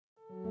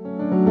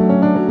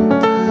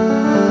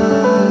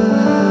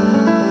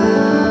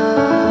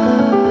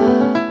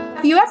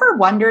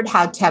wondered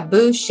how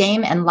taboo,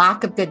 shame, and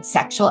lack of good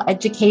sexual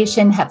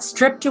education have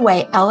stripped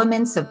away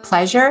elements of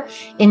pleasure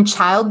in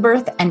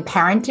childbirth and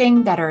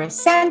parenting that are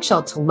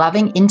essential to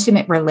loving,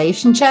 intimate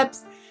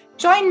relationships?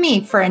 Join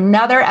me for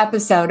another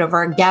episode of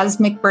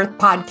Orgasmic Birth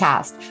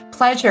Podcast,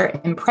 Pleasure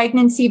in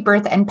Pregnancy,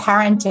 Birth, and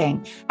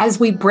Parenting, as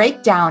we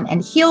break down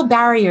and heal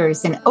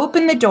barriers and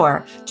open the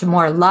door to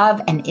more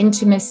love and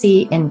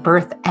intimacy in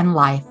birth and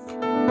life.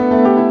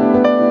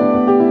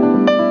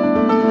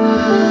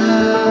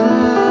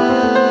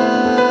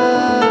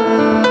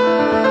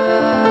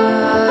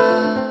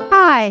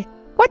 Hi,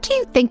 what do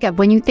you think of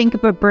when you think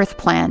of a birth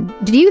plan?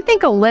 Do you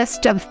think a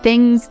list of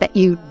things that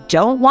you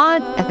don't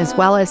want, as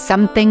well as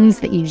some things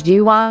that you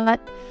do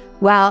want?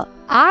 Well,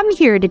 I'm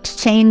here to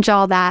change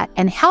all that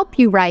and help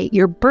you write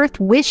your birth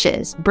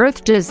wishes,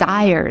 birth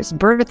desires,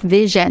 birth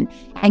vision,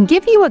 and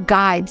give you a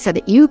guide so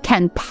that you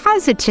can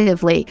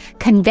positively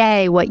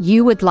convey what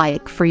you would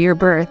like for your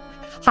birth.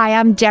 Hi,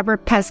 I'm Deborah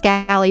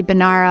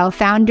Pascali-Bonaro,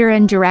 founder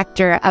and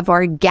director of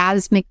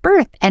Orgasmic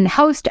Birth and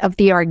host of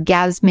the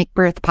Orgasmic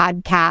Birth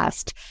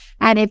Podcast.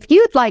 And if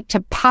you'd like to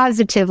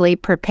positively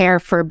prepare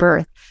for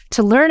birth,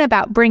 to learn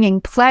about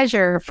bringing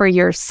pleasure for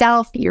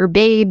yourself, your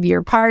babe,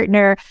 your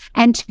partner,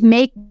 and to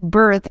make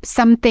birth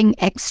something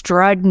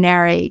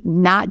extraordinary,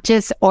 not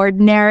just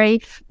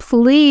ordinary,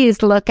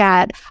 please look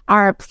at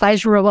our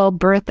Pleasurable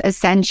Birth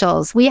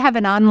Essentials. We have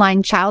an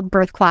online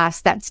childbirth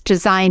class that's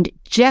designed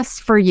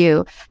just for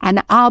you,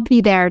 and I'll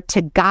be there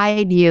to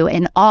guide you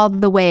in all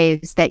the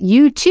ways that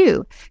you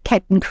too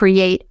can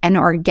create an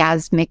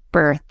orgasmic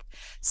birth.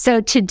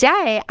 So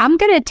today, I'm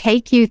going to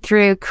take you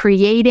through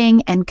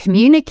creating and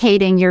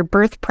communicating your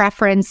birth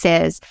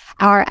preferences,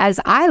 or as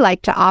I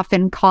like to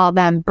often call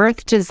them,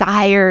 birth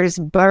desires,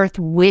 birth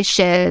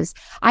wishes.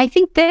 I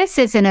think this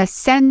is an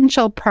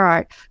essential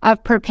part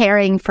of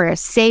preparing for a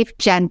safe,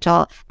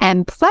 gentle,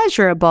 and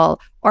pleasurable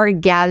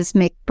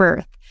orgasmic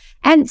birth.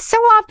 And so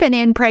often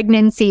in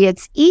pregnancy,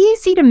 it's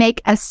easy to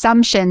make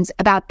assumptions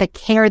about the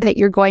care that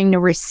you're going to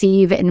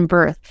receive in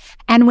birth.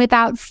 And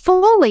without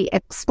fully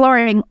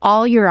exploring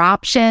all your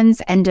options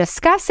and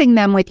discussing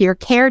them with your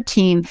care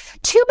team,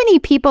 too many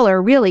people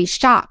are really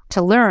shocked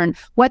to learn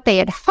what they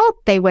had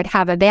hoped they would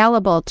have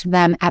available to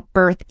them at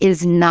birth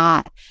is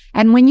not.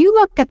 And when you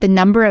look at the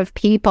number of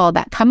people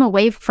that come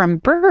away from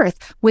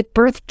birth with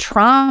birth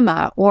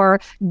trauma or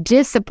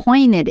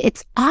disappointed,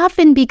 it's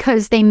often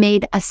because they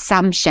made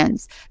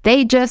assumptions.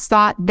 They just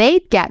thought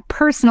they'd get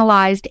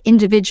personalized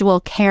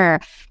individual care.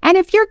 And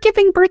if you're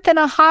giving birth in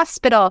a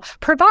hospital,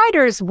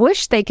 providers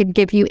wish they could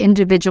give you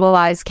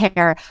individualized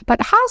care,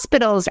 but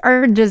hospitals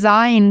are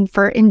designed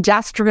for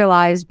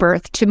industrialized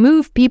birth to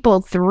move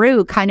people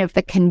through kind of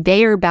the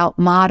conveyor belt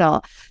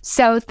model.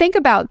 So think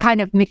about kind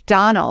of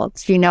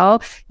McDonald's,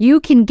 you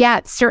can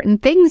get certain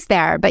things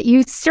there, but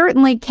you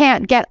certainly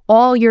can't get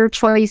all your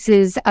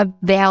choices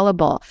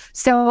available.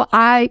 So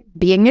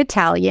being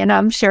Italian,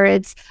 I'm sure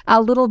it's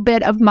a little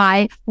bit of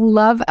my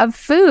love of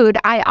food.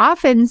 I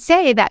often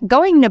say that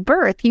going to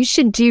birth, you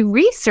should do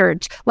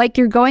research like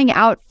you're going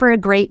out for a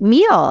great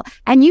meal.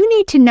 And you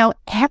need to know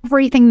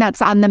everything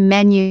that's on the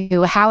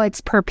menu, how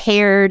it's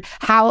prepared,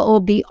 how it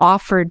will be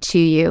offered to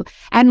you.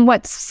 And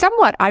what's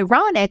somewhat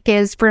ironic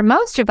is for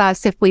most of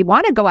us, if we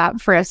want to go out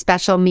for a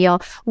special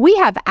meal, we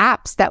have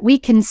apps that we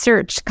can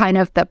search kind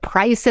of the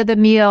price of the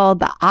meal,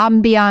 the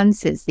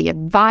ambiance, is the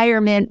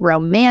environment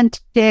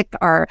romantic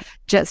or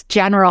just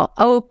general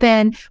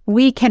open.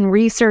 We can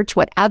research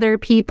what other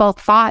people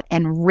thought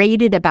and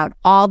rated about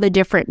all the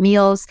different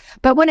meals.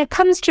 But when it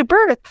comes to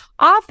birth,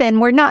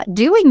 often we're not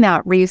doing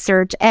that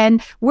research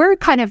and we're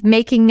kind of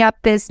making up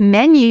this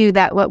menu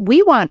that what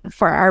we want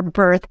for our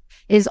birth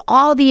is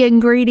all the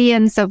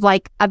ingredients of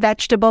like a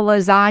vegetable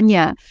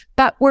lasagna,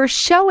 but we're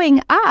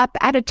showing up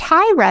at a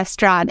Thai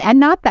restaurant, and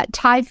not that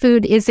Thai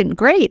food isn't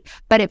great,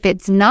 but if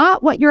it's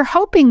not what you're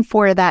hoping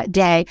for that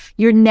day,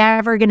 you're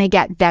never going to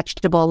get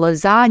vegetable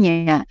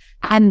lasagna.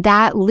 And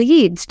that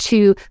leads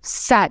to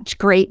such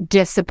great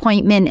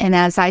disappointment. And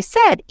as I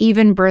said,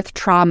 even birth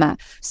trauma.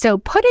 So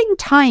putting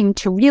time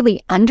to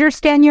really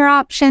understand your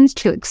options,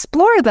 to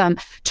explore them,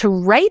 to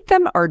write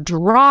them or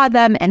draw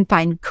them and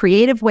find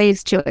creative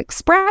ways to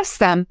express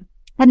them,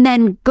 and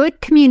then good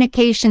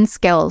communication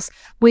skills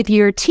with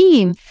your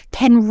team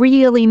can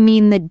really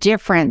mean the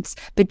difference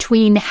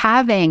between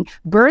having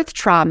birth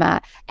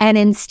trauma and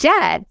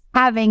instead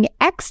having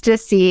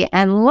ecstasy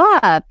and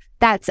love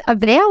that's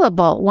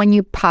available when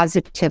you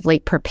positively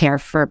prepare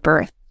for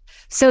birth.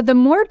 So the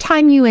more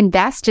time you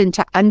invest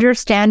into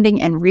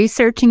understanding and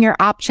researching your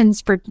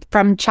options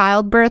from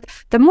childbirth,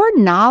 the more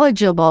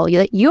knowledgeable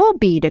you'll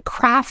be to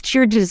craft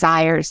your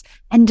desires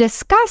and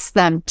discuss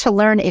them to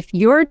learn if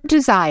your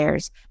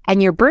desires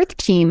and your birth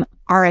team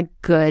are a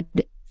good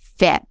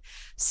fit.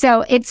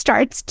 So it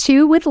starts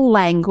too with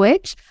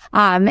language.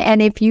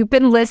 And if you've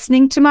been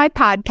listening to my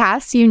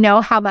podcast, you know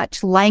how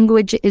much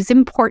language is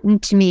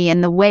important to me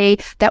and the way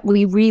that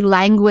we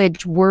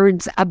re-language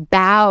words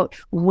about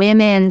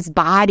women's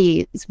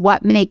bodies,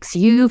 what makes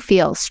you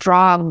feel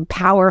strong,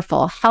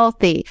 powerful,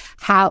 healthy,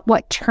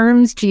 what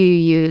terms do you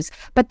use?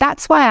 But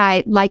that's why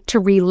I like to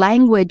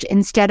re-language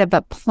instead of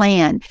a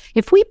plan.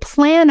 If we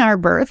plan our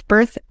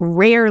birth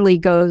rarely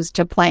goes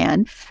to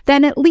plan,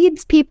 then it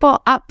leads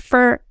people up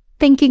for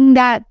thinking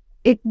that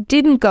it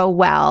didn't go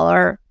well,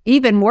 or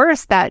even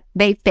worse, that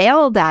they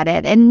failed at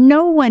it. And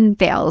no one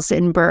fails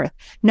in birth.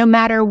 No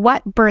matter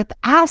what birth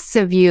asks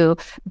of you,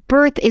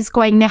 birth is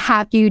going to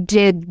have you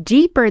dig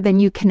deeper than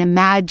you can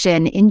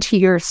imagine into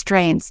your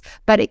strengths,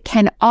 but it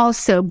can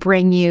also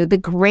bring you the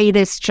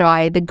greatest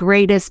joy, the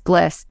greatest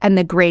bliss, and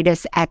the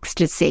greatest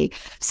ecstasy.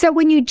 So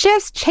when you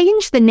just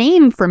change the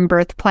name from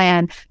birth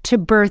plan to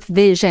birth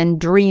vision,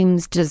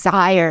 dreams,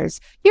 desires,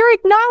 you're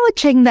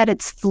acknowledging that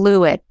it's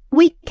fluid.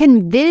 We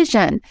can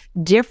vision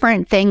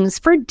different things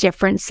for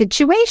different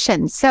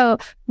situations. So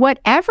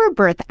whatever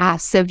birth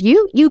asks of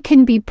you, you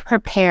can be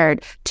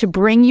prepared to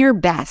bring your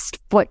best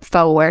foot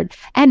forward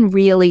and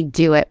really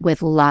do it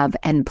with love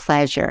and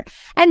pleasure.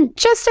 And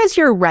just as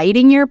you're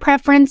writing your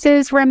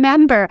preferences,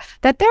 remember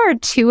that there are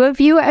two of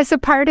you as a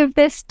part of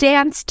this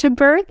dance to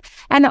birth.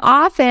 And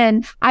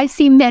often I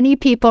see many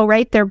people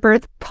write their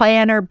birth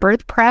plan or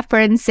birth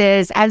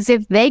preferences as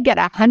if they get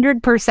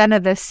 100%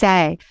 of the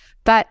say.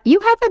 But you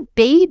have a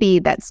baby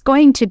that's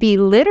going to be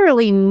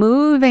literally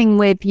moving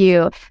with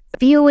you,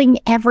 feeling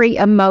every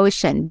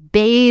emotion,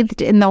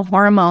 bathed in the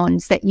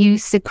hormones that you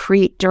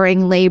secrete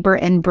during labor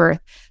and birth.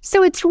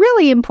 So it's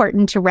really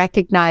important to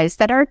recognize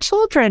that our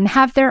children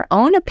have their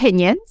own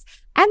opinions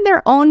and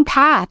their own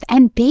path.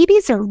 And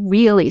babies are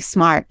really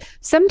smart.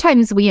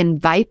 Sometimes we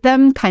invite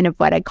them kind of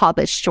what I call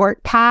the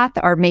short path,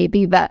 or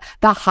maybe the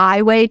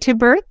highway to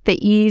birth,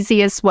 the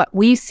easiest, what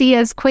we see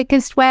as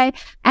quickest way.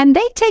 And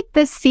they take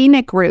the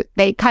scenic route.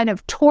 They kind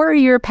of tour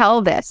your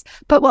pelvis.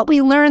 But what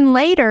we learn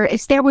later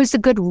is there was a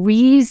good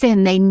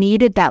reason they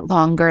needed that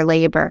longer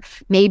labor.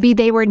 Maybe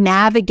they were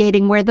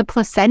navigating where the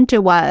placenta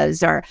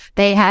was, or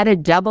they had a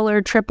double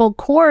or triple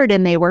cord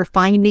and they were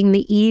finding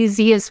the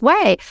easiest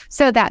way.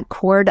 So that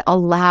cord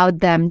allowed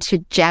them to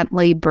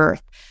gently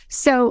birth.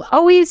 So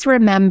always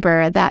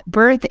remember that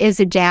birth is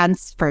a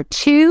dance for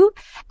two,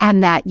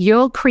 and that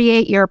you'll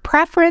create your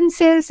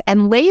preferences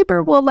and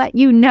labor will let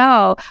you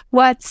know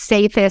what's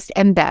safest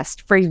and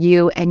best for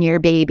you and your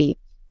baby.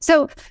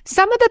 So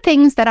some of the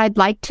things that I'd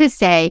like to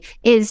say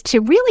is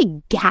to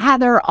really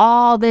gather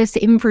all this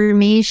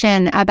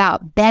information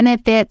about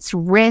benefits,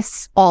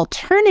 risks,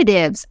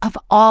 alternatives of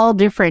all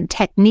different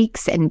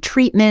techniques and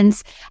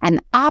treatments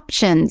and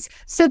options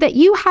so that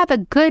you have a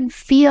good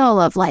feel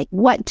of like,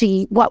 what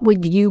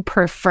would you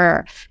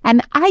prefer?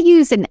 And I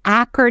use an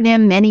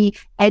acronym many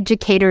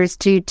educators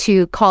do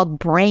too, called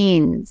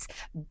BRAINS.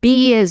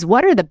 B is,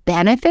 what are the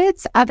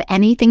benefits of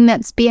anything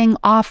that's being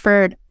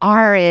offered?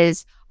 R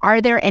is, are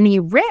there any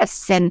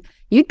risks? And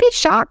you'd be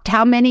shocked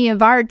how many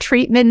of our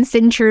treatments,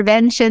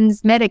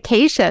 interventions,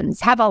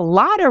 medications have a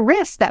lot of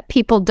risks that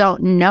people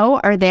don't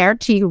know are there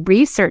till you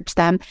research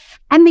them.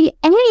 And the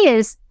A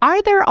is, are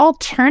there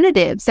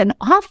alternatives? And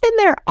often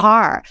there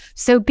are.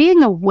 So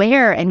being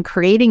aware and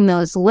creating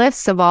those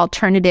lists of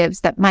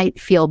alternatives that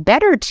might feel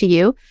better to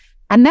you.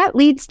 And that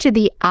leads to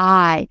the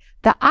I.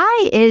 The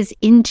I is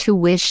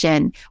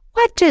intuition.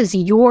 What does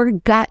your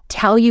gut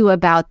tell you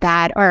about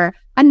that? Or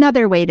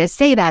another way to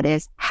say that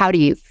is, how do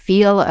you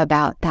feel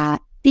about that?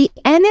 The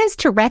N is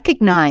to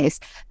recognize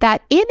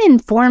that in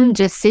informed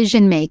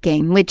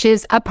decision-making, which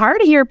is a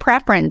part of your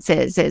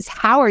preferences, is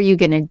how are you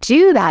going to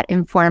do that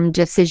informed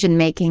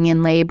decision-making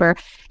in labor?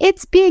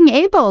 It's being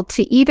able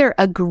to either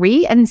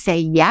agree and say,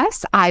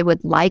 yes, I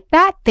would like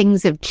that.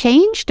 Things have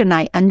changed and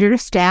I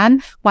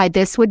understand why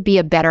this would be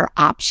a better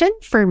option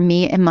for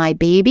me and my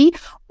baby.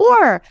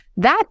 Or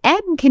that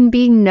N can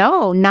be,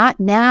 no, not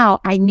now.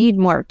 I need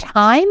more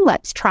time.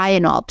 Let's try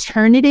an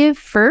alternative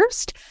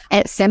first.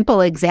 A simple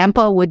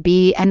example would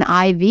be an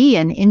IV,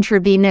 an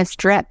intravenous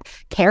drip.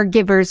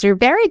 Caregivers are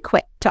very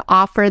quick to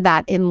offer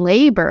that in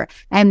labor.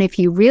 And if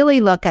you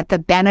really look at the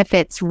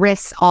benefits,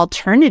 risks,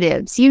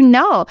 alternatives, you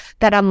know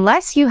that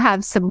unless you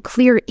have some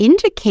clear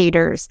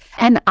indicators,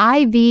 an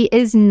IV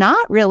is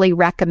not really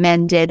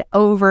recommended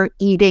over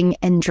eating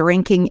and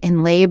drinking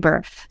in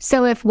labor.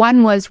 So if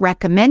one was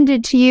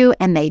recommended to you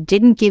and they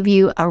didn't give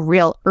you a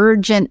real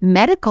urgent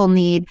medical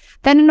need,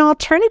 then an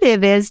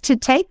alternative is to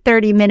take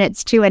 30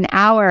 minutes to an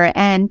hour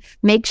and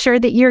make sure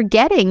that you're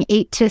getting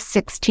 8 to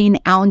 16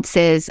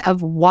 ounces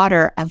of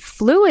water, of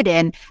fluid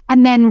in,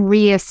 and then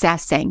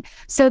reassessing.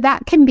 So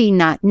that can be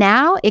not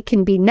now, it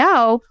can be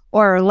no,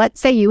 or let's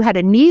say you had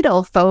a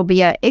needle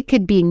phobia, it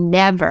could be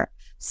never.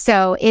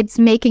 So it's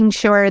making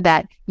sure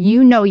that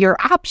you know your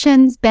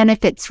options,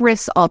 benefits,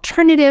 risks,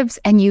 alternatives,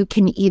 and you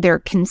can either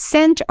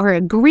consent or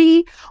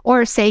agree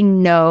or say,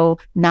 no,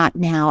 not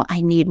now, I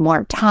need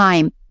more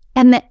time.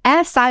 And the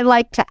S I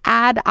like to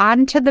add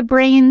onto the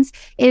brains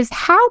is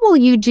how will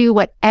you do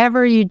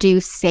whatever you do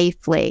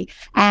safely?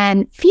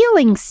 And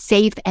feeling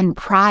safe and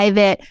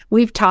private.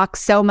 We've talked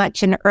so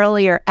much in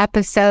earlier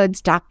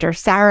episodes. Dr.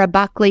 Sarah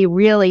Buckley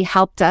really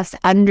helped us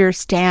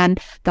understand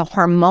the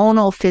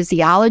hormonal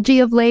physiology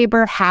of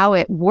labor, how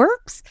it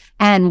works,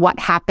 and what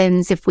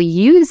happens if we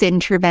use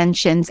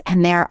interventions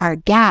and there are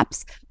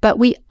gaps. But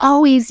we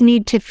always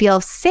need to feel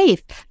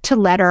safe to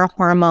let our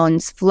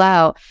hormones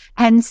flow.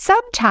 And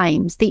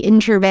sometimes the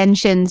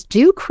interventions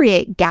do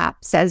create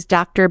gaps, as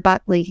Dr.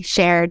 Buckley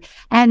shared.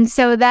 And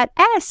so that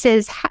S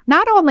is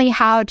not only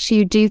how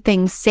to do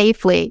things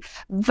safely,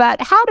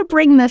 but how to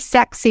bring the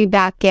sexy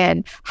back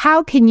in.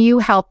 How can you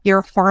help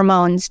your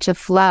hormones to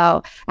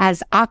flow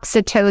as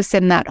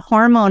oxytocin, that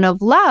hormone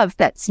of love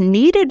that's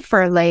needed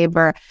for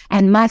labor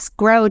and must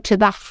grow to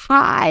the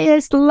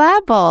highest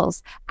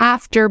levels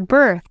after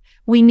birth?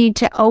 We need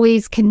to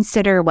always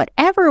consider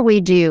whatever we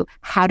do,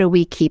 how do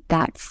we keep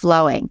that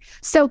flowing?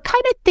 So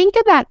kind of think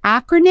of that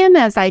acronym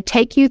as I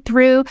take you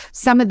through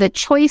some of the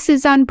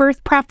choices on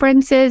birth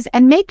preferences,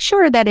 and make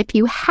sure that if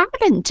you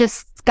haven't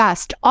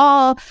discussed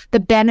all the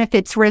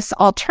benefits, risks,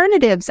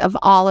 alternatives of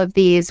all of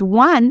these,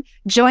 one,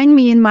 join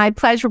me in my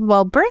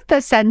Pleasurable Birth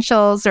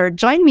Essentials, or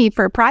join me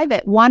for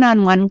private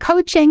one-on-one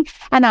coaching,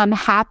 and I'm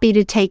happy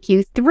to take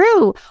you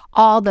through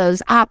all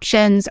those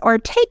options, or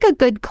take a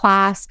good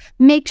class.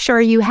 Make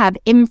sure you have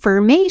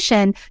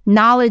information.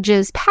 Knowledge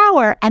is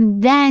power,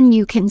 and then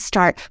you can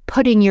start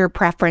putting your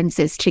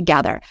preferences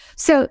together.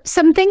 So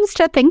some things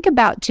to think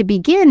about to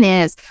begin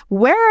is,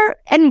 where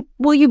and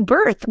will you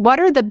birth?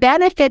 What are the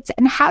benefits,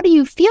 and how do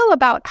you feel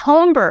about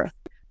home birth,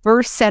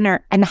 birth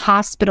center, and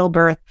hospital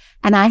birth?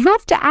 And I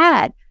have to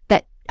add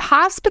that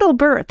hospital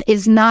birth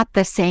is not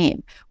the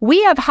same.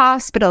 We have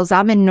hospitals.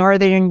 I'm in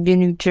northern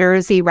New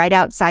Jersey, right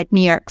outside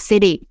New York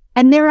City.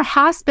 And there are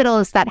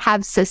hospitals that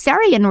have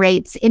cesarean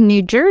rates in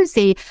New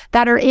Jersey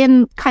that are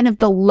in kind of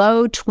the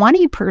low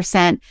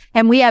 20%.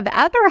 And we have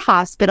other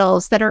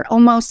hospitals that are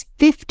almost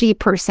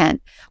 50%.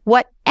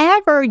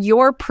 Whatever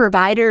your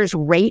provider's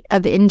rate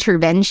of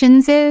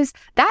interventions is,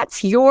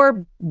 that's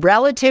your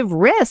relative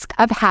risk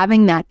of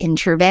having that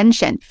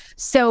intervention.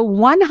 So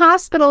one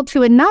hospital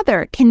to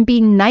another can be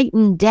night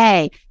and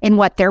day in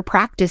what their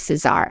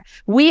practices are.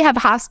 We have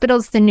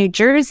hospitals in New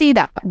Jersey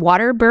that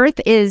water birth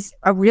is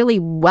a really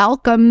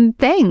welcome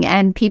thing,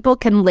 and people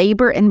can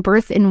labor and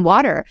birth in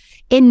water.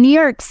 In New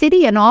York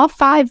City, in all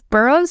 5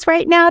 boroughs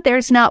right now,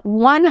 there's not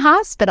one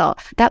hospital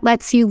that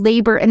lets you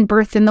labor and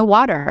birth in the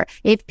water.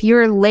 If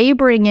you're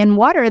laboring in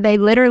water, they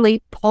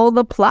literally pull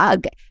the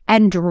plug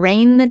and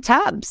drain the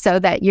tub so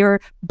that you're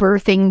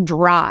birthing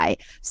dry.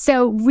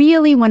 So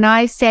really, when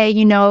I say,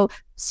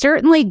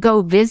 certainly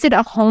go visit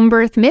a home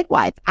birth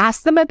midwife.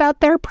 Ask them about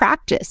their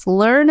practice.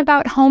 Learn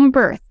about home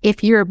birth.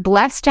 If you're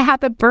blessed to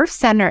have a birth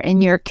center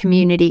in your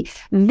community,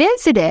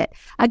 visit it.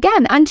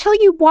 Again, until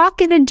you walk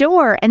in a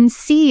door and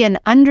see and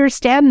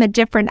understand the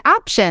different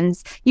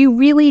options, you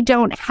really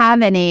don't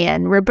have any.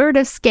 And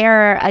Roberta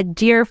Scare, a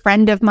dear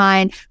friend of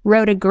mine,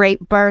 wrote a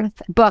great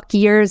birth book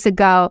years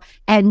ago.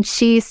 And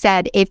she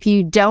said, if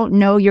you don't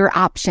know your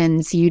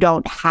options, you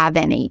don't have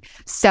any.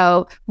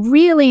 So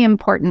really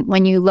important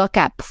when you look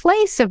at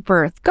place of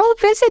birth, go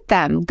visit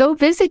them, go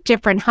visit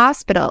different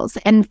hospitals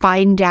and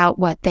find out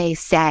what they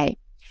say.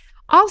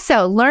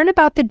 Also, learn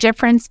about the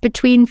difference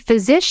between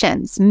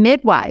physicians,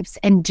 midwives,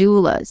 and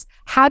doulas.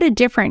 How do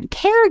different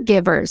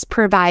caregivers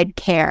provide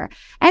care?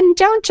 And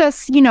don't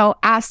just,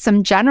 ask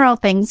some general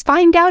things.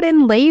 Find out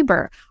in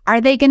labor.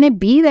 Are they going to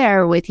be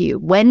there with you?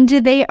 When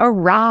do they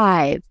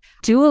arrive?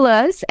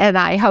 Doulas, and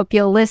I hope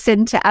you'll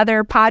listen to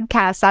other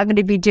podcasts. I'm going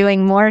to be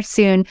doing more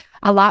soon,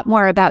 a lot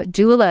more about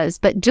doulas,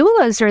 but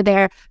doulas are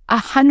there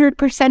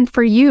 100%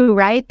 for you,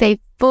 right? They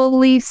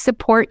fully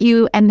support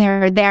you, and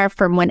they're there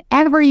from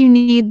whenever you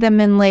need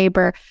them in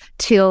labor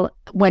till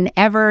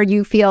whenever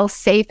you feel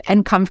safe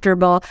and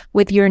comfortable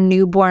with your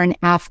newborn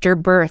after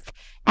birth.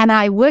 And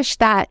I wish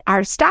that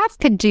our staff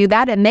could do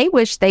that, and they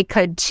wish they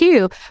could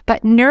too.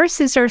 But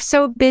nurses are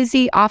so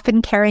busy,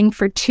 often caring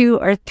for 2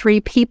 or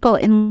 3 people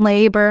in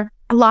labor.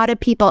 A lot of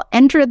people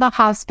enter the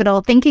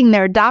hospital thinking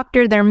their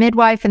doctor, their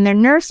midwife, and their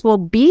nurse will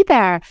be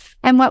there.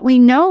 And what we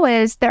know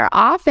is they're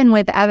often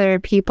with other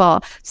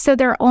people, so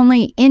they're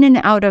only in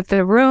and out of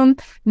the room.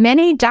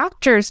 Many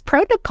doctors'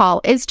 protocol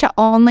is to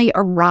only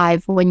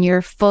arrive when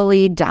you're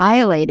fully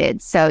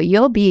dilated. So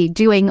you'll be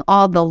doing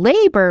all the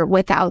labor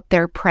without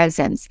their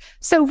presence.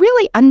 So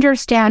really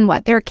understand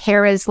what their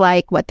care is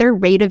like, what their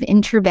rate of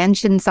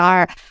interventions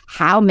are,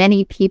 how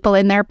many people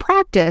in their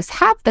practice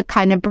have the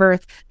kind of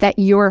birth that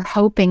you're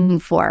hoping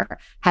for.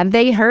 Have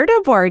they heard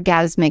of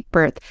orgasmic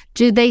birth?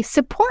 Do they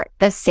support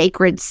the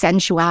sacred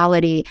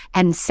sensuality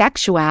and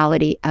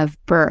sexuality of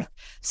birth?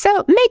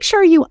 So make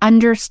sure you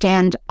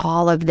understand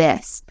all of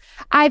this.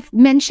 I've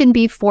mentioned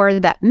before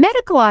that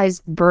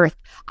medicalized birth,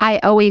 I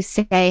always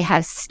say,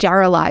 has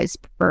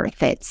sterilized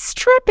birth. It's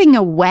stripping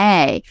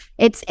away.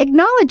 It's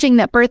acknowledging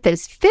that birth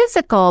is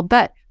physical,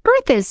 but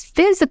birth is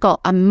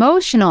physical,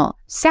 emotional,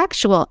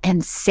 sexual,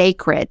 and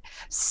sacred.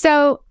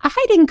 So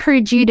I'd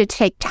encourage you to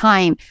take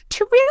time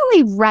to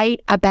really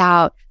write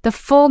about the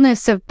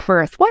fullness of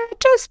birth. What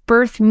does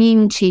birth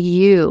mean to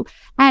you?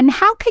 And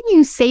how can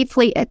you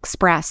safely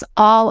express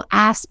all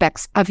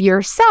aspects of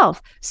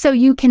yourself so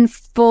you can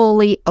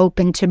fully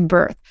open to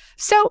birth?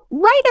 So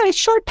write a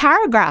short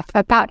paragraph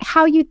about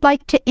how you'd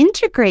like to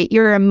integrate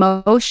your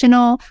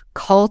emotional,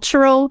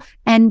 cultural,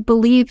 and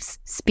beliefs,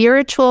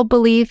 spiritual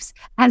beliefs,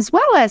 as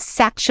well as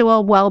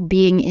sexual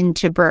well-being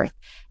into birth.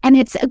 And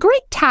it's a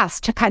great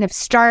task to kind of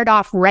start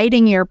off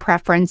writing your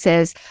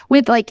preferences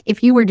with, like,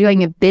 if you were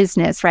doing a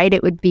business, right,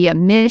 it would be a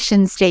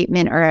mission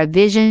statement or a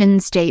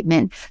vision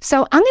statement.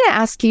 So I'm going to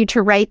ask you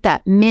to write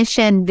that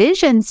mission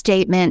vision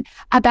statement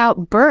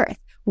about birth.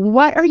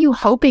 What are you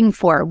hoping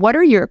for? What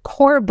are your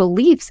core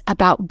beliefs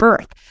about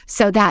birth?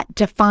 So that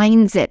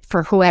defines it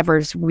for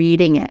whoever's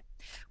reading it.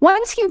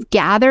 Once you've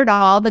gathered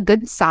all the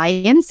good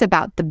science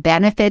about the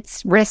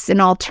benefits, risks, and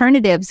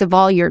alternatives of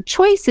all your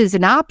choices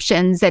and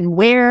options and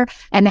where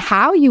and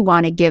how you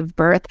want to give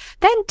birth,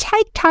 then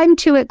take time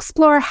to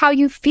explore how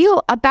you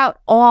feel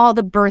about all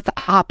the birth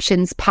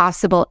options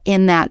possible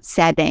in that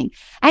setting.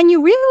 And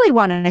you really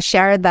want to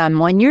share them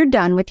when you're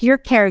done with your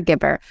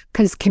caregiver,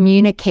 because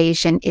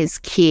communication is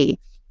key.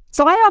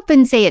 So I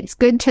often say it's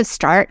good to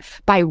start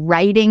by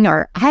writing,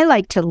 or I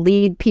like to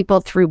lead people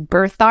through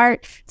birth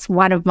art. It's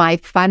one of my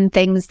fun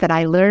things that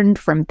I learned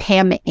from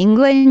Pam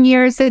England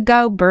years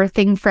ago,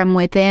 Birthing from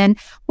Within,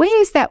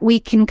 ways that we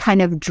can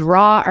kind of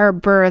draw our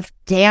birth,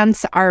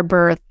 dance our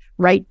birth,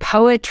 write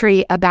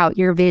poetry about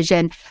your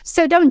vision.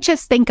 So don't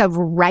just think of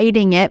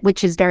writing it,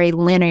 which is very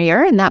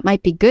linear, and that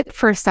might be good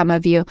for some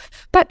of you,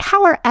 but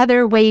how are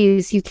other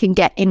ways you can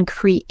get in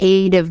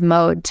creative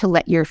mode to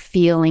let your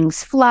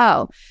feelings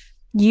flow?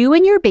 You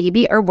and your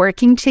baby are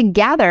working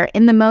together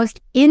in the most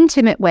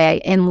intimate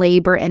way in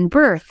labor and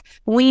birth.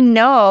 We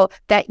know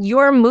that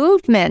your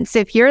movements,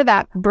 if you're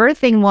that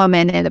birthing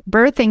woman and a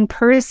birthing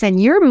person,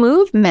 your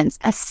movements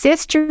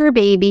assist your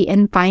baby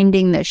in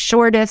finding the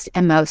shortest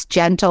and most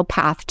gentle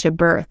path to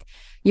birth.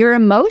 Your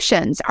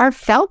emotions are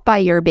felt by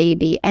your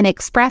baby and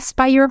expressed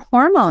by your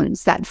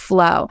hormones that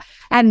flow,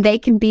 and they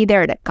can be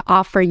there to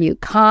offer you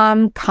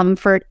calm,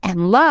 comfort,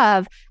 and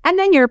love, and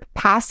then you're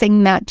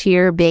passing that to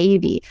your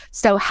baby.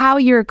 So how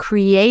you're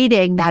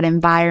creating that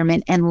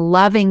environment and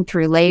loving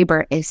through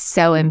labor is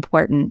so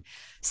important.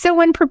 So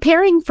when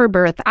preparing for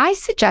birth, I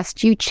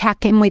suggest you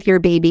check in with your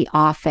baby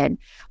often.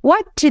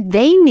 What do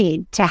they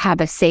need to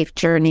have a safe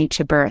journey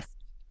to birth?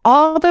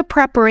 All the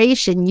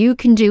preparation you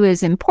can do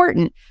is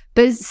important,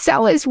 but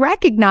so is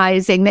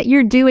recognizing that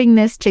you're doing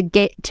this to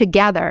get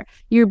together.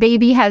 Your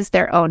baby has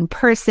their own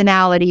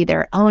personality,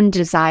 their own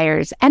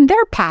desires, and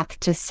their path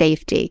to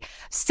safety.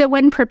 So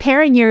when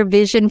preparing your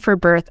vision for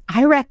birth,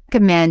 I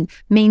recommend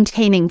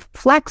maintaining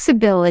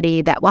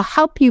flexibility that will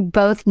help you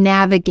both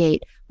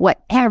navigate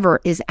whatever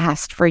is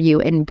asked for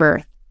you in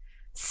birth.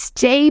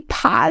 Stay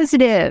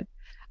positive.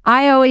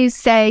 I always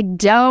say,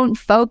 don't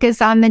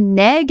focus on the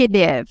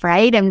negative,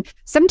 right? And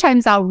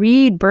sometimes I'll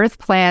read birth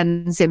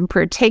plans in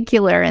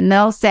particular, and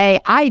they'll say,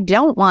 I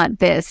don't want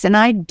this and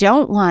I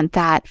don't want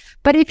that.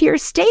 But if you're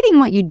stating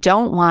what you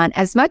don't want,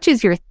 as much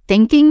as you're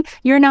thinking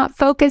you're not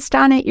focused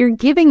on it, you're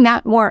giving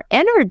that more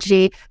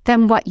energy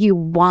than what you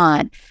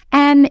want.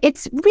 And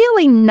it's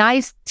really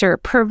nicer.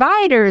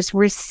 Providers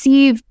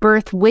receive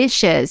birth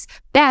wishes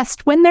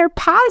best when they're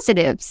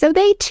positive, so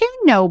they too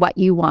know what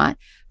you want.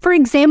 For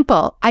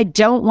example, I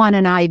don't want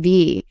an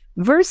IV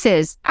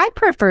versus I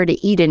prefer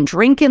to eat and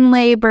drink in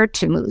labor,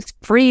 to move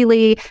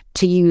freely,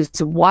 to use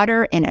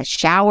water in a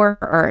shower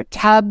or a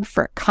tub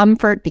for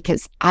comfort,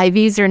 because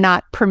IVs are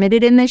not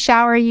permitted in the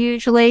shower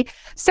usually.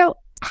 So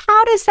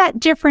how does that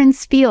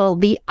difference feel?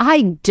 The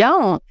I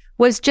don't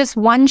was just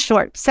one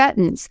short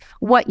sentence.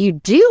 What you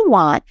do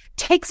want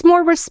takes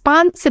more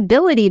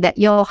responsibility, that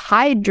you'll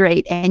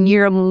hydrate and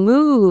you'll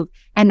move,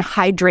 and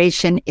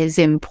hydration is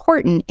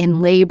important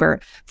in labor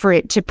for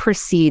it to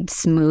proceed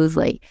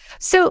smoothly.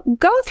 So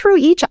go through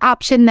each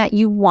option that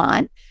you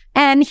want,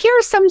 and here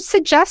are some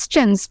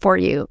suggestions for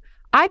you.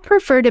 I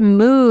prefer to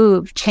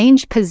move,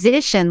 change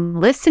position,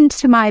 listen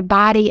to my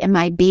body and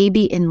my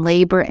baby in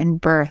labor and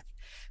birth.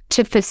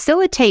 To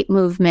facilitate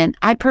movement,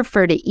 I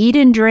prefer to eat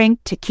and drink,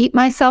 to keep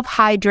myself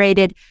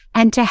hydrated,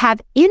 and to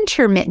have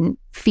intermittent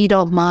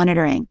fetal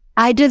monitoring.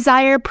 I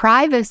desire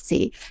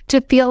privacy, to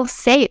feel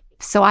safe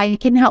so I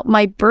can help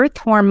my birth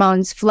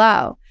hormones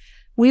flow.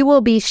 We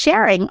will be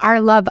sharing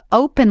our love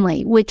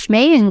openly, which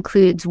may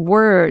include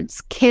words,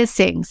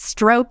 kissing,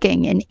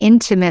 stroking, and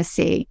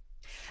intimacy.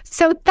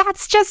 So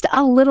that's just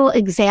a little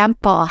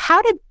example.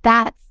 How did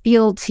that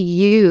feel to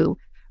you,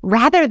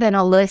 rather than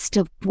a list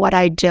of what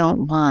I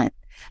don't want?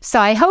 So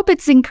I hope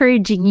it's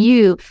encouraging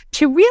you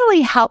to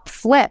really help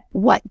flip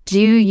what do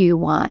you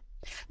want.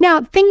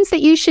 Now, things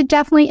that you should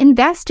definitely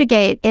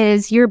investigate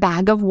is your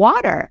bag of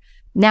water.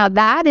 Now,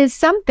 that is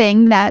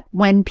something that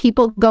when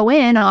people go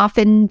in,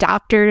 often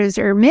doctors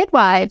or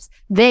midwives,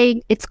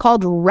 it's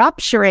called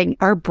rupturing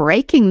or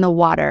breaking the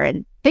water.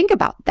 And think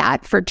about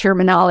that for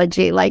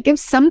terminology. Like if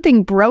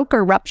something broke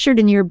or ruptured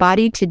in your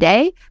body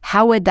today,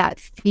 how would that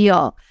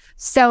feel?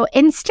 So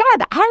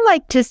instead, I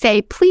like to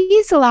say,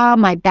 please allow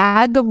my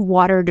bag of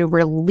water to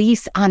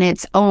release on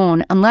its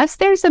own unless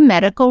there's a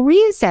medical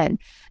reason.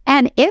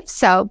 And if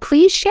so,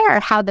 please share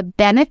how the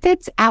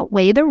benefits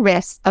outweigh the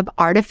risks of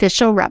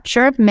artificial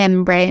rupture of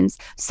membranes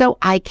so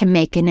I can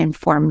make an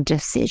informed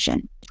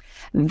decision.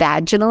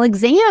 Vaginal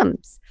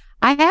exams.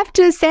 I have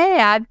to say,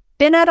 I've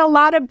been at a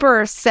lot of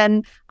births,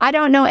 and I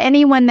don't know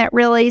anyone that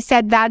really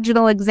said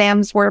vaginal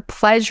exams were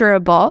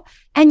pleasurable.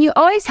 And you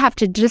always have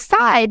to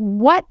decide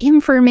what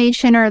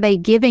information are they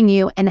giving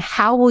you and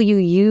how will you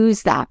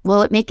use that?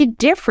 Will it make a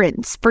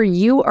difference for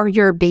you or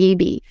your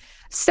baby?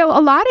 So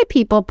a lot of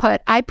people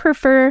put, I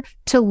prefer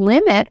to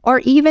limit or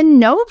even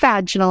no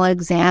vaginal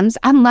exams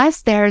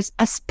unless there's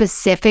a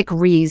specific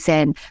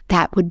reason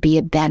that would be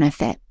a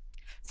benefit.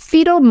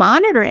 Fetal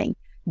monitoring.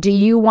 Do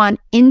you want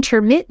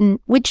intermittent,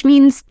 which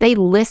means they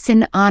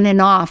listen on and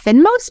off?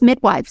 And most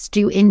midwives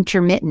do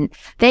intermittent.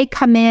 They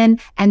come in,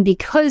 and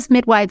because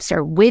midwives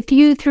are with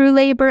you through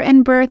labor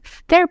and birth,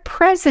 they're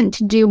present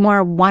to do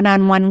more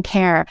one-on-one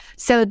care.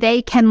 So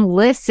they can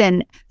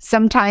listen.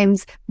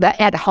 Sometimes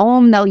at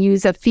home, they'll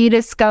use a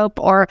fetoscope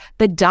or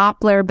the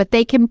Doppler, but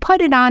they can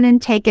put it on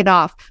and take it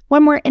off.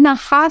 When we're in a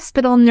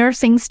hospital,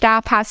 nursing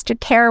staff has to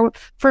care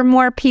for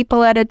more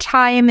people at a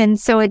time. And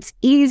so it's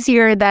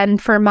easier then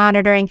for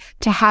monitoring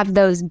to have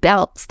those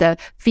belts, the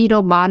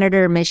fetal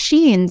monitor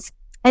machines.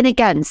 And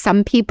again,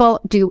 some people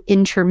do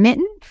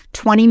intermittent,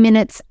 20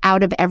 minutes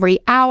out of every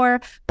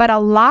hour, but a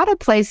lot of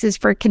places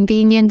for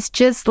convenience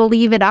just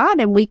leave it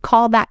on, and we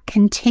call that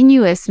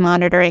continuous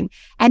monitoring.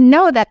 And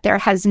know that there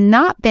has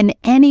not been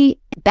any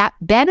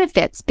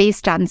benefits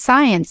based on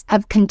science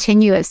of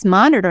continuous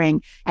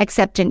monitoring,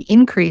 except an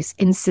increase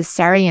in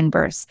cesarean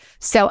births.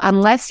 So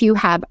unless you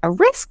have a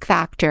risk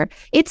factor,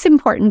 it's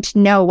important to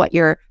know what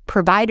your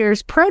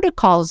provider's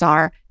protocols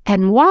are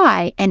and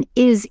why, and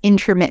is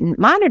intermittent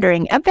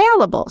monitoring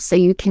available so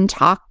you can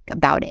talk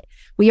about it.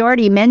 We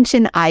already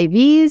mentioned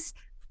IVs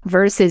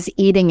versus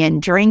eating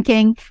and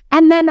drinking.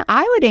 And then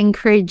I would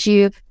encourage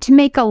you to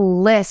make a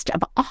list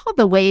of all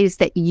the ways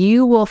that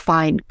you will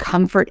find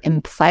comfort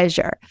and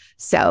pleasure.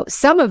 So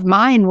some of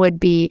mine would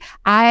be,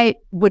 I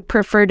would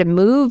prefer to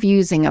move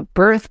using a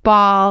birth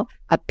ball,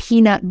 a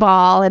peanut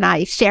ball, and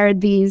I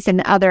shared these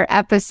in other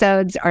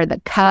episodes, or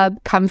the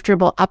Cub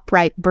comfortable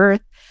upright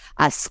birth,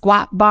 a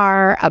squat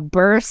bar, a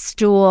birth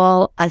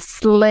stool, a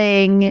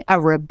sling,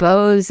 a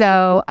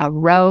rebozo, a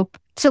rope,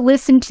 to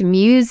listen to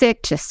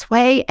music, to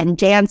sway and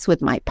dance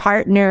with my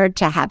partner,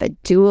 to have a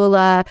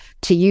doula,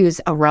 to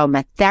use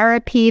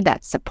aromatherapy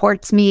that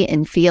supports me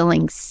in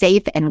feeling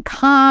safe and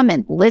calm,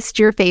 and list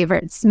your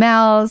favorite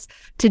smells,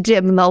 to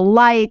dim the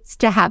lights,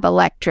 to have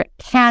electric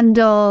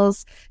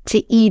candles,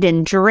 to eat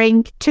and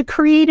drink, to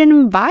create an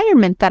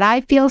environment that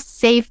I feel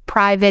safe,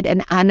 private,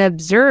 and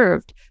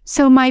unobserved,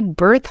 so my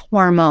birth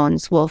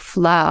hormones will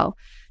flow,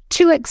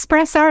 to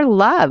express our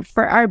love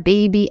for our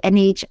baby and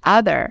each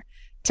other,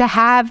 to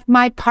have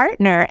my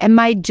partner and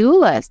my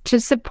doula to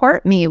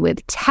support me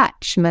with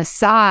touch,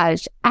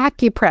 massage,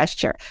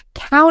 acupressure,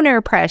 counter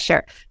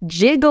pressure,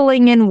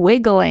 jiggling and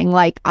wiggling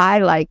like I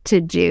like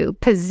to do,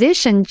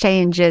 position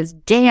changes,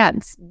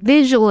 dance,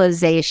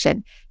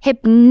 visualization,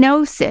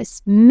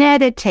 hypnosis,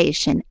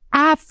 meditation,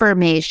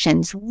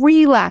 affirmations,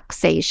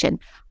 relaxation,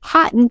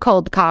 hot and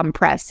cold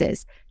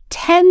compresses,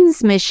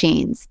 TENS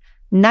machines,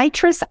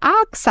 nitrous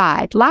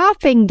oxide,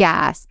 laughing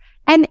gas.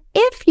 And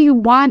if you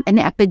want an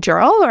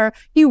epidural, or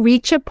you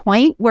reach a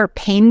point where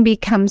pain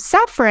becomes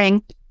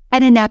suffering,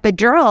 and an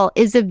epidural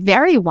is a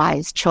very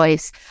wise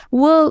choice,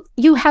 well,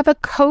 you have a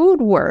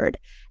code word.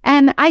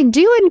 And I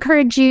do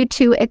encourage you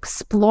to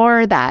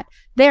explore that.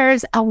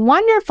 There's a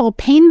wonderful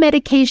pain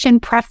medication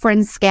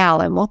preference scale,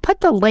 and we'll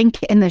put the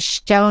link in the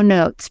show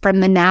notes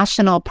from the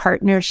National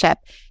Partnership.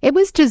 It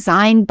was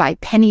designed by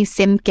Penny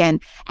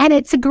Simkin, and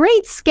it's a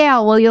great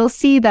scale. Well, you'll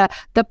see the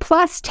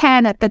plus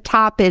 10 at the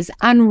top is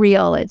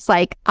unreal. It's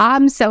like,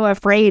 I'm so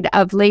afraid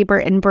of labor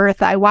and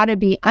birth. I want to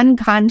be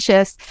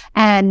unconscious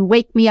and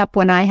wake me up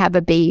when I have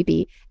a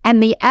baby.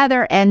 And the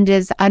other end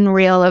is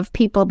unreal, of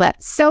people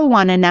that so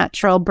want a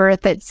natural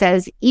birth that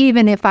says,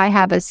 even if I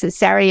have a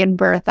cesarean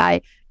birth,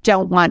 I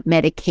don't want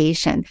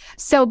medication.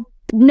 So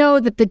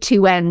know that the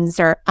two ends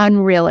are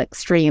unreal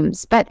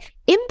extremes, but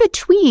in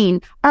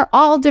between are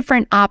all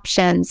different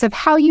options of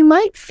how you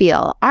might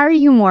feel. Are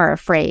you more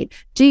afraid?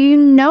 Do you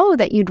know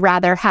that you'd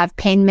rather have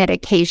pain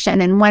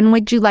medication, and when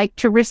would you like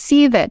to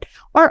receive it?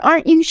 Or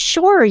aren't you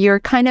sure? You're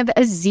kind of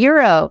a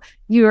zero.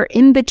 You're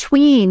in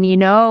between,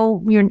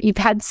 you've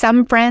had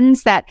some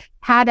friends that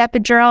had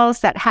epidurals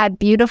that had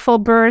beautiful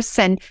births,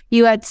 and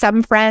you had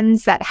some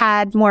friends that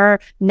had more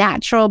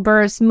natural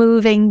births,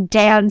 moving,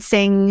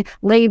 dancing,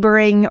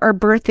 laboring, or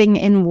birthing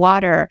in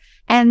water.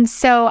 And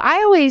so I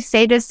always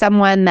say to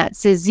someone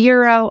that's a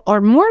 0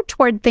 or more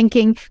toward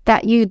thinking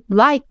that you'd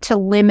like to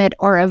limit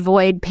or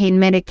avoid pain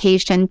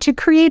medication to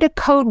create a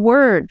code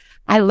word.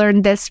 I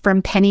learned this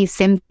from Penny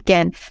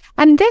Simpkin.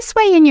 And this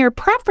way in your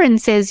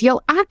preferences,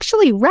 you'll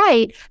actually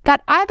write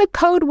that I have a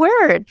code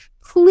word.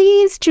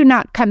 Please do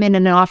not come in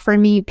and offer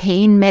me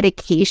pain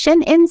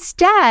medication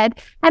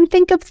instead, and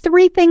think of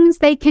 3 things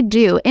they could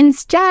do.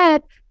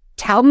 Instead,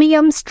 tell me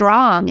I'm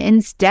strong.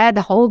 Instead,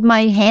 hold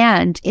my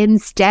hand.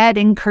 Instead,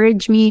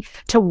 encourage me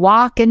to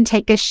walk and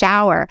take a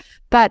shower.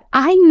 But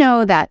I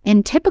know that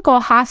in typical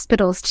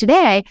hospitals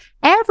today,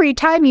 every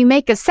time you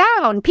make a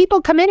sound,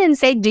 people come in and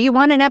say, do you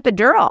want an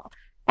epidural?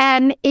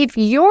 And if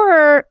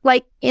you're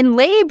like in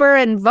labor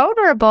and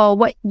vulnerable,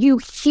 what you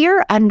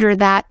hear under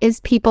that is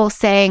people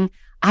saying,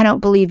 I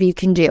don't believe you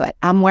can do it.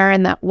 I'm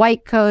wearing that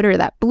white coat or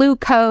that blue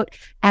coat,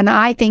 and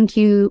I think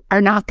you are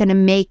not going to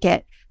make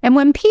it. And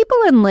when people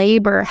in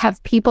labor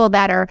have people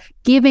that are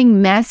giving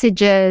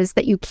messages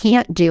that you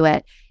can't do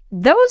it,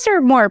 those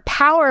are more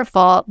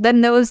powerful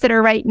than those that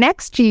are right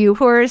next to you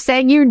who are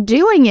saying, you're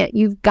doing it,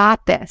 you've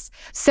got this.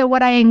 So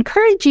what I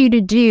encourage you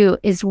to do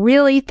is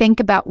really think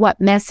about what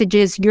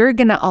messages you're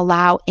going to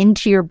allow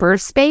into your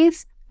birth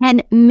space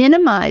and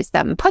minimize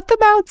them. Put them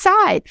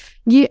outside.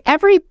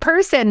 Every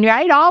person,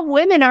 right? All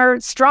women are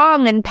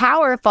strong and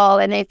powerful.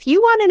 And if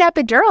you want an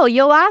epidural,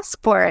 you'll ask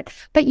for it.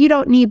 But you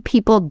don't need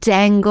people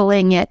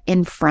dangling it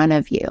in front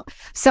of you.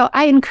 So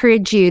I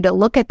encourage you to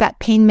look at that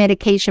pain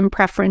medication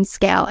preference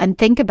scale and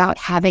think about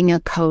having a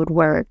code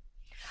word.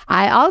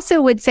 I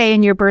also would say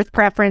in your birth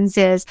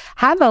preferences,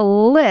 have a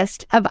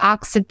list of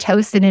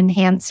oxytocin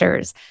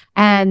enhancers,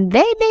 and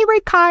they may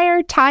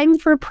require time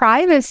for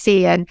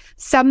privacy. And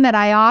some that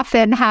I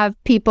often have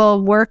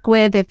people work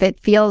with, if it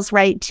feels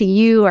right to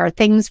you, are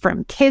things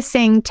from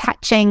kissing,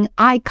 touching,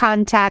 eye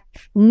contact,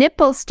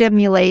 nipple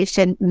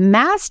stimulation,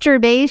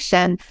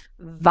 masturbation,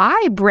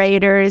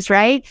 vibrators,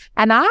 right?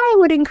 And I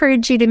would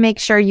encourage you to make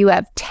sure you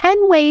have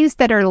 10 ways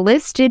that are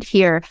listed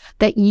here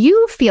that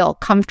you feel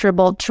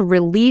comfortable to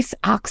release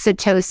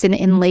oxytocin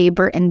in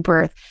labor and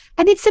birth.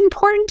 And it's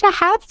important to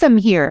have them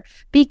here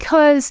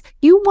because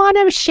you want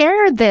to share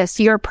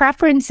your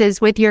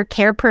preferences with your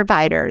care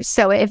providers.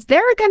 So if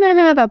they're going to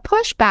have a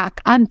pushback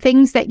on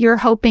things that you're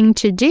hoping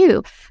to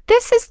do,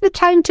 this is the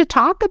time to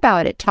talk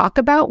about it. Talk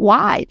about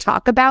why.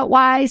 Talk about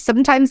why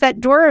sometimes that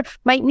door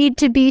might need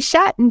to be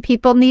shut and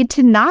people need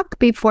to knock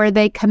before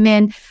they come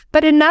in.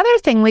 But another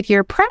thing with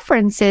your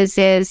preferences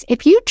is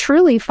if you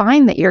truly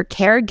find that your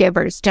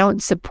caregivers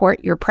don't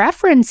support your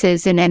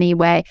preferences in any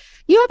way,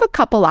 you have a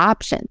couple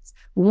options.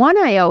 One,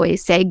 I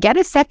always say, get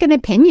a second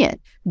opinion.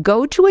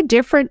 Go to a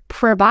different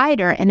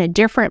provider and a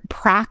different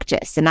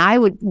practice. And I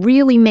would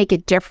really make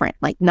it different,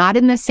 like not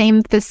in the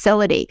same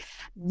facility.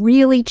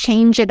 Really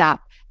change it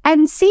up.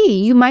 And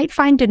see, you might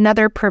find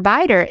another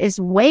provider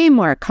is way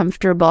more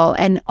comfortable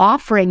and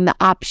offering the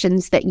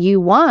options that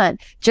you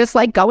want, just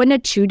like going to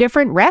 2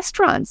 different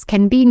restaurants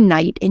can be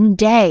night and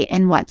day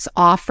in what's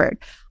offered.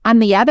 On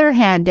the other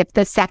hand, if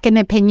the second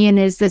opinion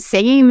is the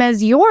same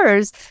as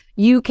yours,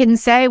 you can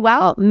say,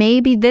 well,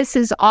 maybe this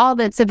is all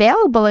that's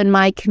available in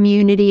my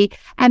community.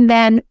 And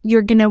then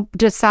you're going to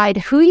decide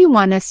who you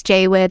want to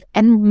stay with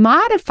and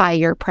modify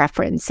your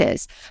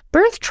preferences.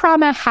 Birth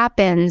trauma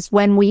happens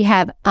when we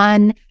have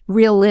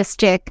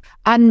unrealistic,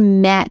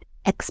 unmet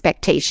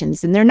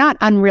expectations. And they're not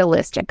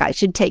unrealistic. I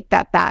should take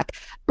that back.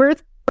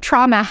 Birth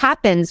trauma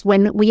happens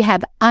when we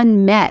have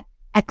unmet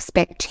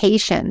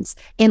expectations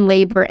in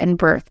labor and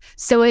birth.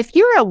 So if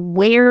you're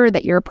aware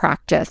that your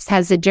practice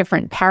has a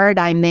different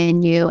paradigm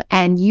than you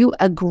and you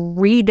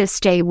agree to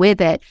stay with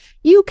it,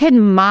 you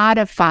can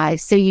modify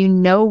so you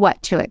know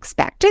what to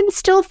expect and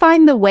still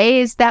find the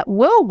ways that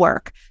will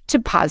work to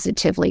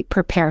positively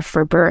prepare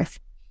for birth.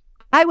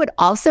 I would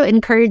also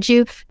encourage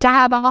you to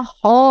have a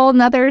whole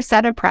nother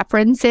set of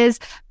preferences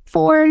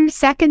for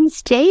second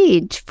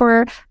stage,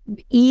 for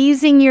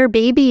easing your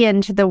baby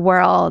into the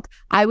world.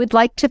 I would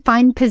like to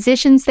find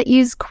positions that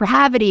use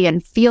gravity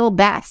and feel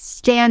best.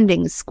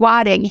 Standing,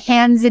 squatting,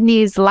 hands and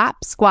knees, lap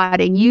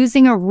squatting,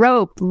 using a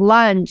rope,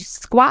 lunge,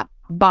 squat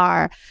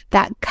bar,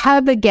 that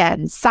cub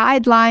again,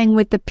 side lying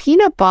with the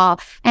peanut ball,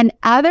 and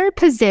other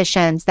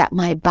positions that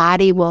my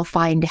body will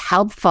find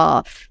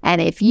helpful.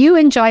 And if you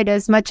enjoyed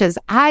as much as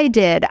I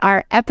did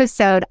our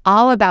episode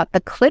all about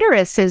the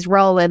clitoris's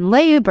role in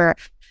labor,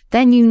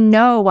 then you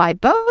know why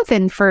both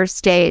in first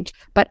stage,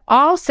 but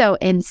also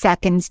in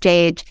second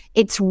stage,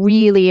 it's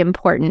really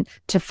important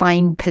to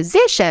find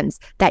positions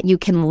that you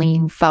can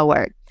lean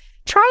forward.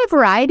 Try a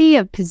variety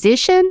of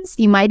positions.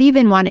 You might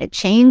even want to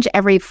change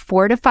every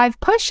 4 to 5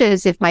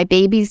 pushes if my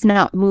baby's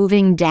not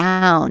moving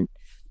down.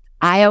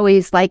 I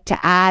always like to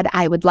add,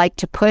 I would like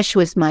to push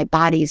with my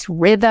body's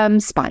rhythm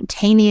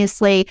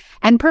spontaneously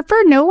and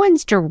prefer no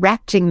one's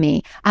directing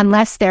me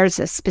unless there's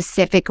a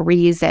specific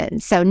reason.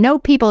 So no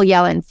people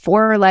yelling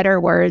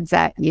 4-letter words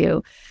at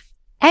you.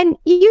 And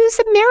use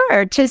a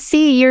mirror to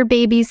see your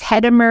baby's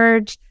head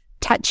emerge.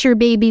 Touch your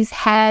baby's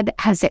head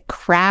as it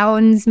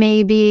crowns,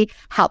 maybe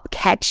help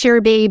catch your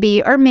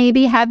baby, or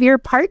maybe have your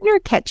partner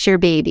catch your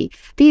baby.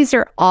 These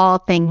are all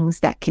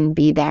things that can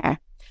be there.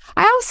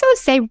 I also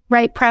say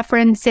right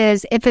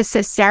preferences if a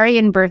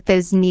cesarean birth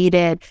is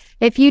needed.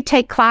 If you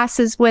take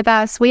classes with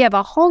us, we have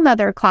a whole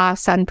nother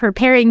class on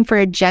preparing for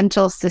a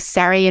gentle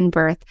cesarean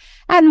birth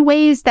and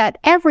ways that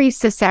every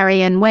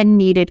cesarean, when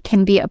needed,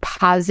 can be a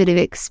positive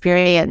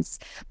experience.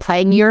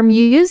 Playing your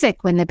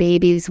music when the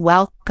baby's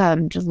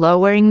welcomed,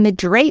 lowering the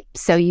drape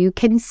so you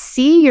can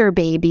see your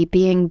baby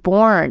being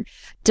born,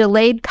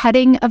 delayed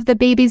cutting of the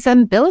baby's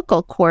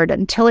umbilical cord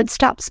until it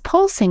stops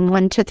pulsing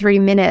 1 to 3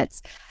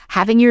 minutes,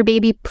 having your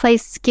baby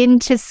placed skin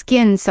to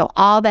skin so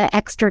all the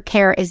extra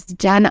care is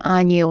done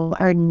on you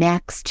or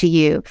next to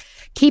you.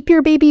 Keep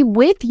your baby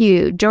with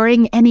you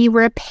during any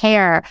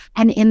repair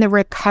and in the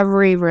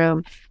recovery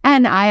room.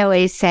 And I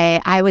always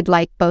say I would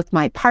like both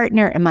my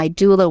partner and my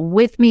doula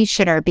with me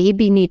should our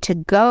baby need to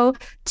go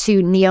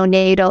to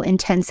neonatal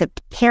intensive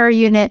care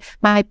unit.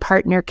 My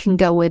partner can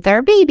go with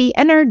our baby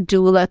and our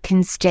doula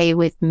can stay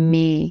with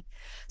me.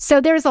 So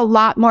there's a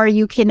lot more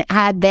you can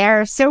add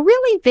there. So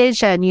really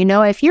vision,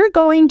 if you're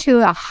going to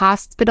a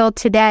hospital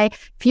today,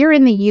 if you're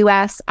in the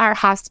US, our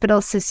hospital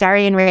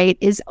cesarean rate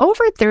is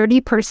over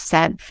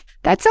 30%.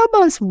 That's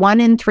almost 1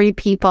 in 3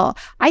 people.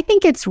 I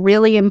think it's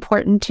really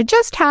important to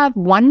just have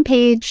one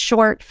page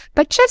short,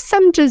 but just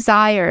some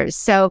desires.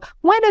 So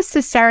when a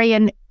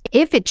cesarean,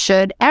 if it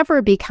should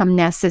ever become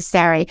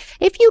necessary,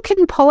 if you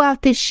can pull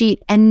out the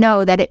sheet and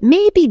know that it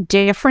may be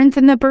different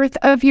than the birth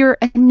of your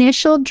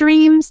initial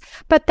dreams,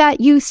 but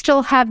that you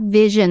still have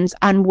visions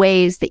on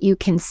ways that you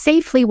can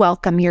safely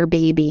welcome your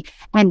baby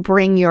and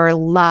bring your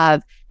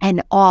love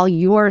and all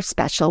your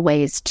special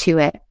ways to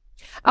it.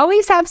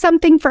 Always have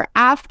something for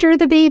after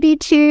the baby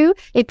too.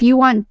 If you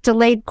want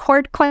delayed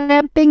cord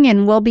clamping,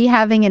 and we'll be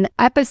having an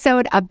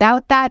episode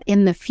about that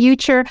in the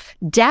future,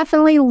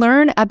 definitely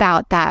learn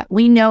about that.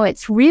 We know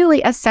it's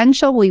really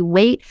essential. We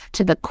wait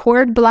to the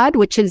cord blood,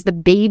 which is the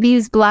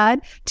baby's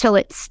blood, till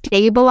it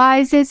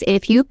stabilizes.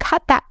 If you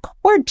cut that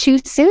cord too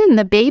soon,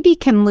 the baby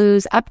can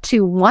lose up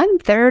to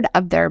 1/3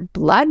 of their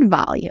blood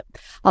volume.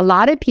 A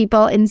lot of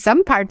people in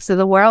some parts of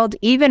the world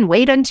even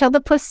wait until the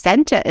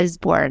placenta is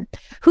born.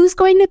 Who's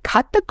going to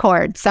cut the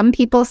cord? Some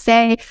people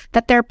say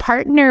that their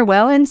partner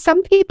will, and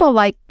some people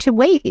like to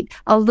wait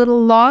a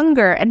little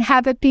longer and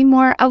have it be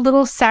more a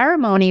little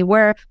ceremony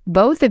where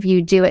both of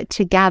you do it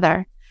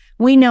together.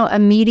 We know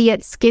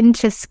immediate skin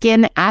to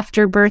skin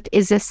after birth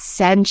is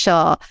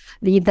essential.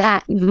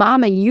 That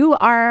mama, you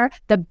are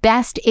the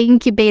best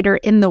incubator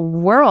in the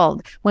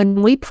world.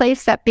 When we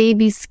place that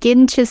baby's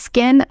skin to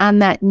skin on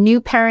that new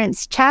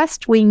parent's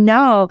chest, we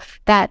know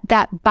that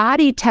that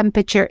body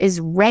temperature is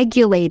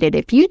regulated.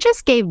 If you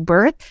just gave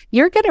birth,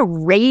 you're going to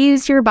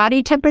raise your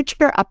body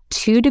temperature up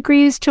 2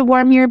 degrees to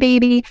warm your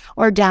baby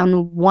or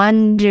down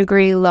 1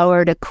 degree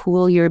lower to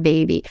cool your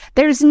baby.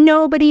 There's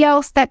nobody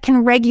else that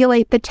can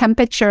regulate the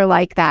temperature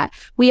like that.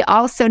 We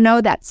also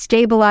know that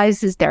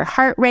stabilizes their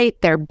heart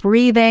rate, their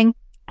breathing,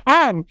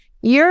 and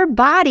your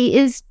body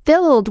is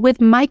filled with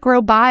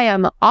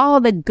microbiome,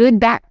 all the good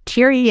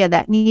bacteria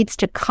that needs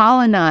to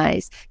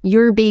colonize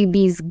your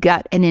baby's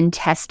gut and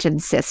intestine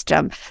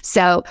system.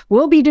 So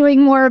we'll be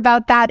doing more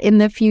about that in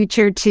the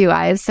future too.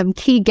 I have some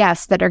key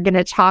guests that are going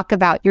to talk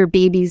about your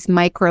baby's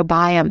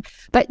microbiome.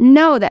 But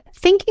know that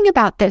thinking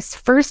about this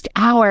first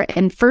hour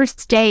and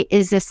first day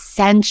is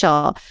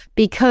essential,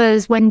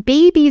 because when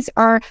babies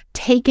are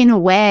taken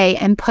away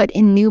and put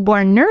in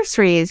newborn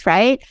nurseries,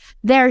 right,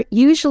 they're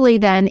usually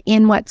then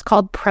in what's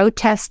called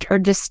protest or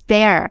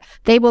despair.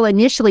 They will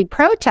initially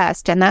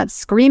protest, and that's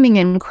screaming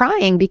and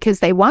crying because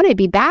they want to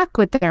be back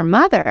with their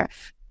mother.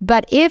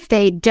 But if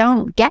they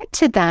don't get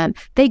to them,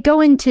 they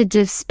go into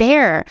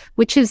despair,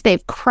 which is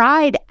they've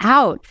cried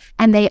out,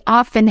 and they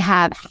often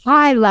have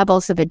high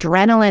levels of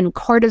adrenaline,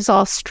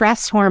 cortisol,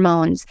 stress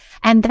hormones,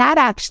 and that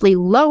actually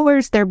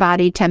lowers their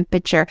body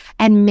temperature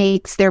and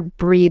makes their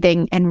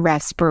breathing and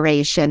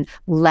respiration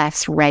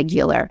less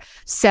regular.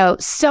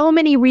 So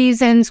many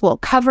reasons. We'll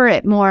cover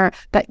it more,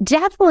 but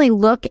definitely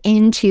look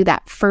into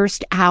that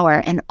first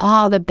hour and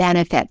all the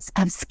benefits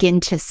of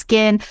skin to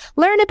skin.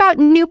 Learn about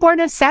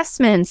newborn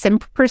assessments and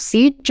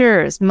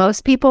procedures.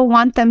 Most people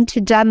want them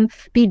to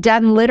be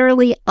done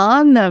literally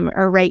on them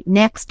or right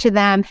next to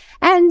them.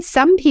 And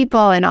some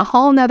people, in a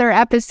whole nother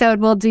episode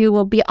will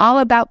be all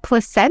about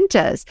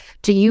placentas.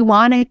 Do you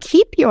want to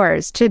keep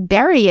yours, to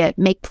bury it,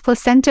 make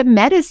placenta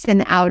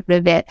medicine out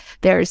of it?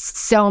 There's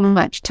so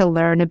much to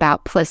learn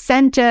about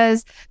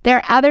placentas. There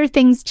are other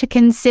things to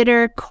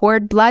consider: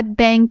 cord blood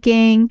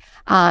banking,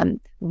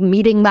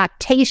 meeting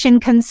lactation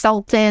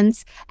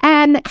consultants,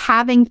 and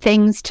having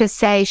things to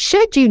say,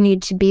 should you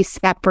need to be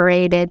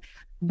separated,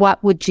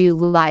 what would you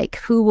like?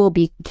 Who will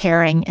be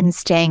caring and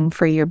staying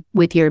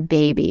with your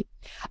baby?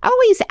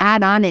 Always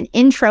add on an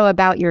intro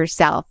about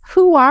yourself.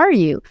 Who are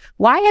you?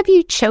 Why have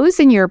you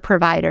chosen your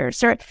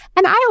providers? And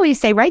I always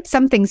say, write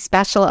something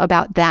special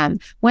about them.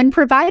 When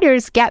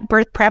providers get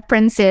birth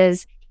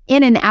preferences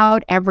in and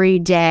out every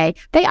day,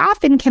 they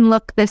often can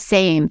look the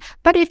same.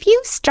 But if you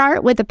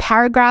start with a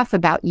paragraph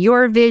about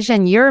your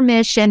vision, your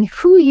mission,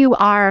 who you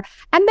are,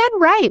 and then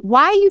write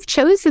why you've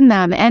chosen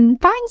them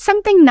and find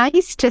something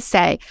nice to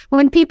say.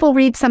 When people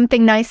read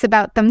something nice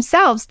about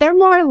themselves, they're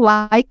more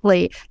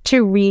likely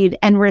to read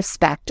and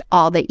respect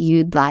all that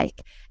you'd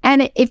like.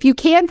 And if you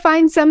can't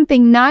find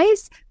something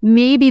nice,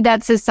 maybe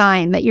that's a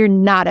sign that you're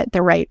not at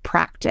the right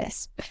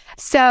practice.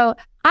 So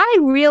I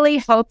really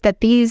hope that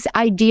these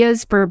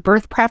ideas for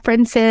birth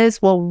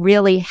preferences will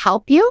really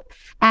help you.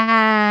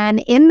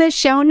 And in the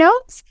show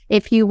notes,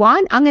 if you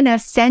want, I'm going to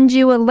send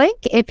you a link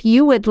if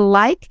you would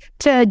like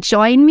to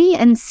join me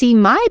and see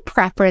my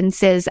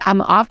preferences.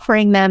 I'm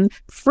offering them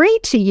free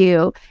to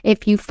you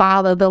if you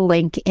follow the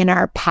link in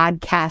our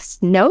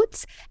podcast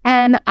notes.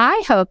 And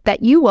I hope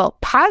that you will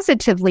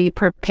positively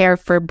prepare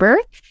for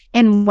birth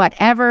in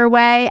whatever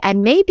way,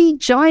 and maybe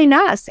join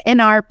us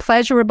in our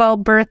Pleasurable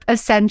Birth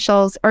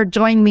Essentials or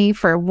join me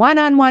for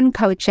one-on-one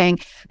coaching,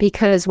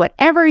 because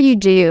whatever you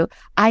do,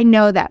 I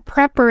know that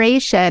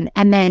preparation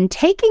and then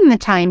taking the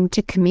time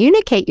to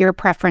communicate your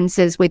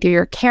preferences with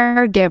your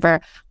caregiver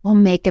will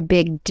make a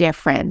big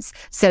difference.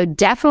 So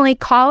definitely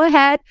call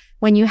ahead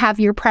when you have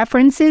your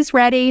preferences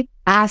ready.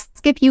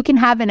 Ask if you can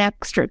have an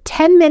extra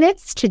 10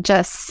 minutes to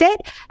just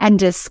sit and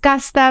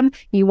discuss them.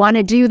 You want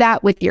to do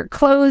that with your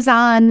clothes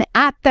on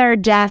at their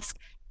desk.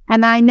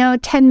 And I know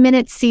 10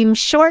 minutes seems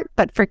short,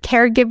 but for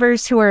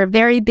caregivers who are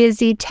very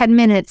busy, 10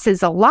 minutes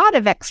is a lot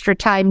of extra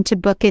time to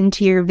book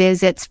into your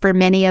visits for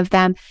many of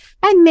them.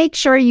 And make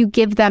sure you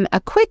give them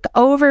a quick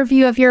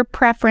overview of your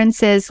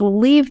preferences,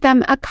 leave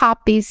them a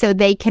copy so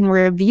they can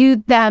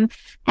review them.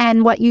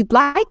 And what you'd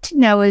like to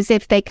know is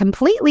if they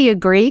completely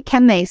agree,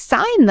 can they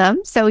sign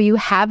them so you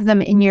have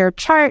them in your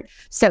chart?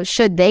 So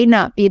should they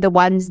not be the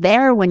ones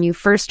there when you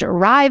first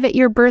arrive at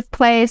your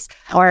birthplace,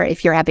 or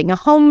if you're having a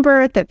home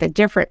birth, if a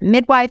different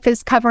midwife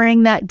is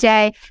covering that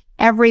day,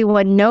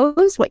 everyone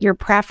knows what your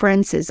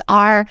preferences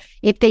are.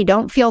 If they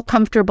don't feel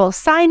comfortable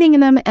signing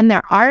them and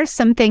there are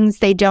some things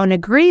they don't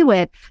agree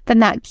with, then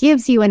that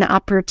gives you an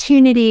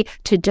opportunity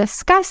to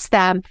discuss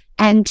them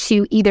and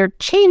to either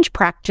change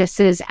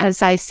practices,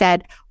 as I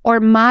said, or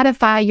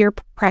modify your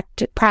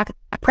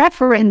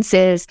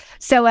preferences.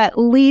 So at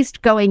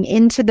least going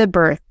into the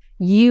birth,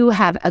 you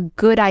have a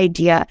good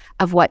idea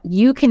of what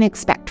you can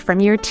expect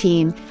from your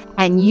team,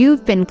 and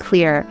you've been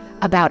clear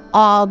about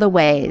all the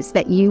ways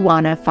that you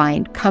want to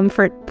find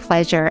comfort,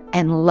 pleasure,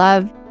 and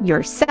love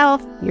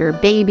yourself, your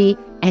baby,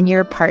 and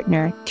your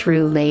partner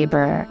through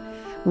labor.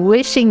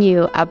 Wishing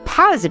you a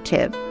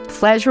positive,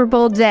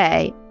 pleasurable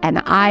day, and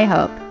I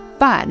hope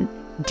fun,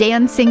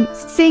 dancing,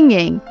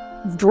 singing,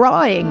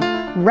 drawing,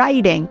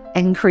 writing,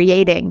 and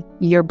creating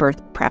your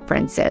birth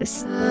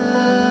preferences.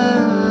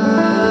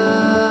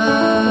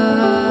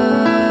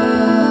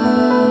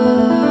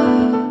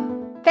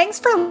 Thanks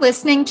for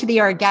listening to the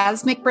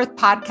Orgasmic Birth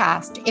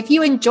Podcast. If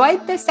you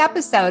enjoyed this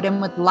episode and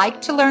would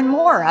like to learn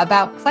more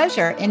about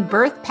pleasure in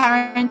birth,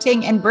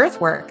 parenting, and birth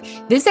work,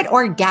 visit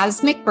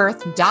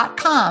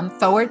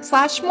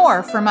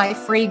orgasmicbirth.com/more for my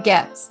free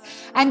gifts.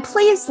 And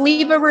please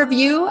leave a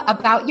review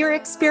about your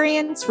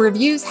experience.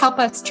 Reviews help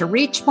us to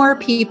reach more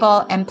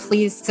people, and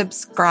please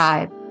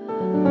subscribe.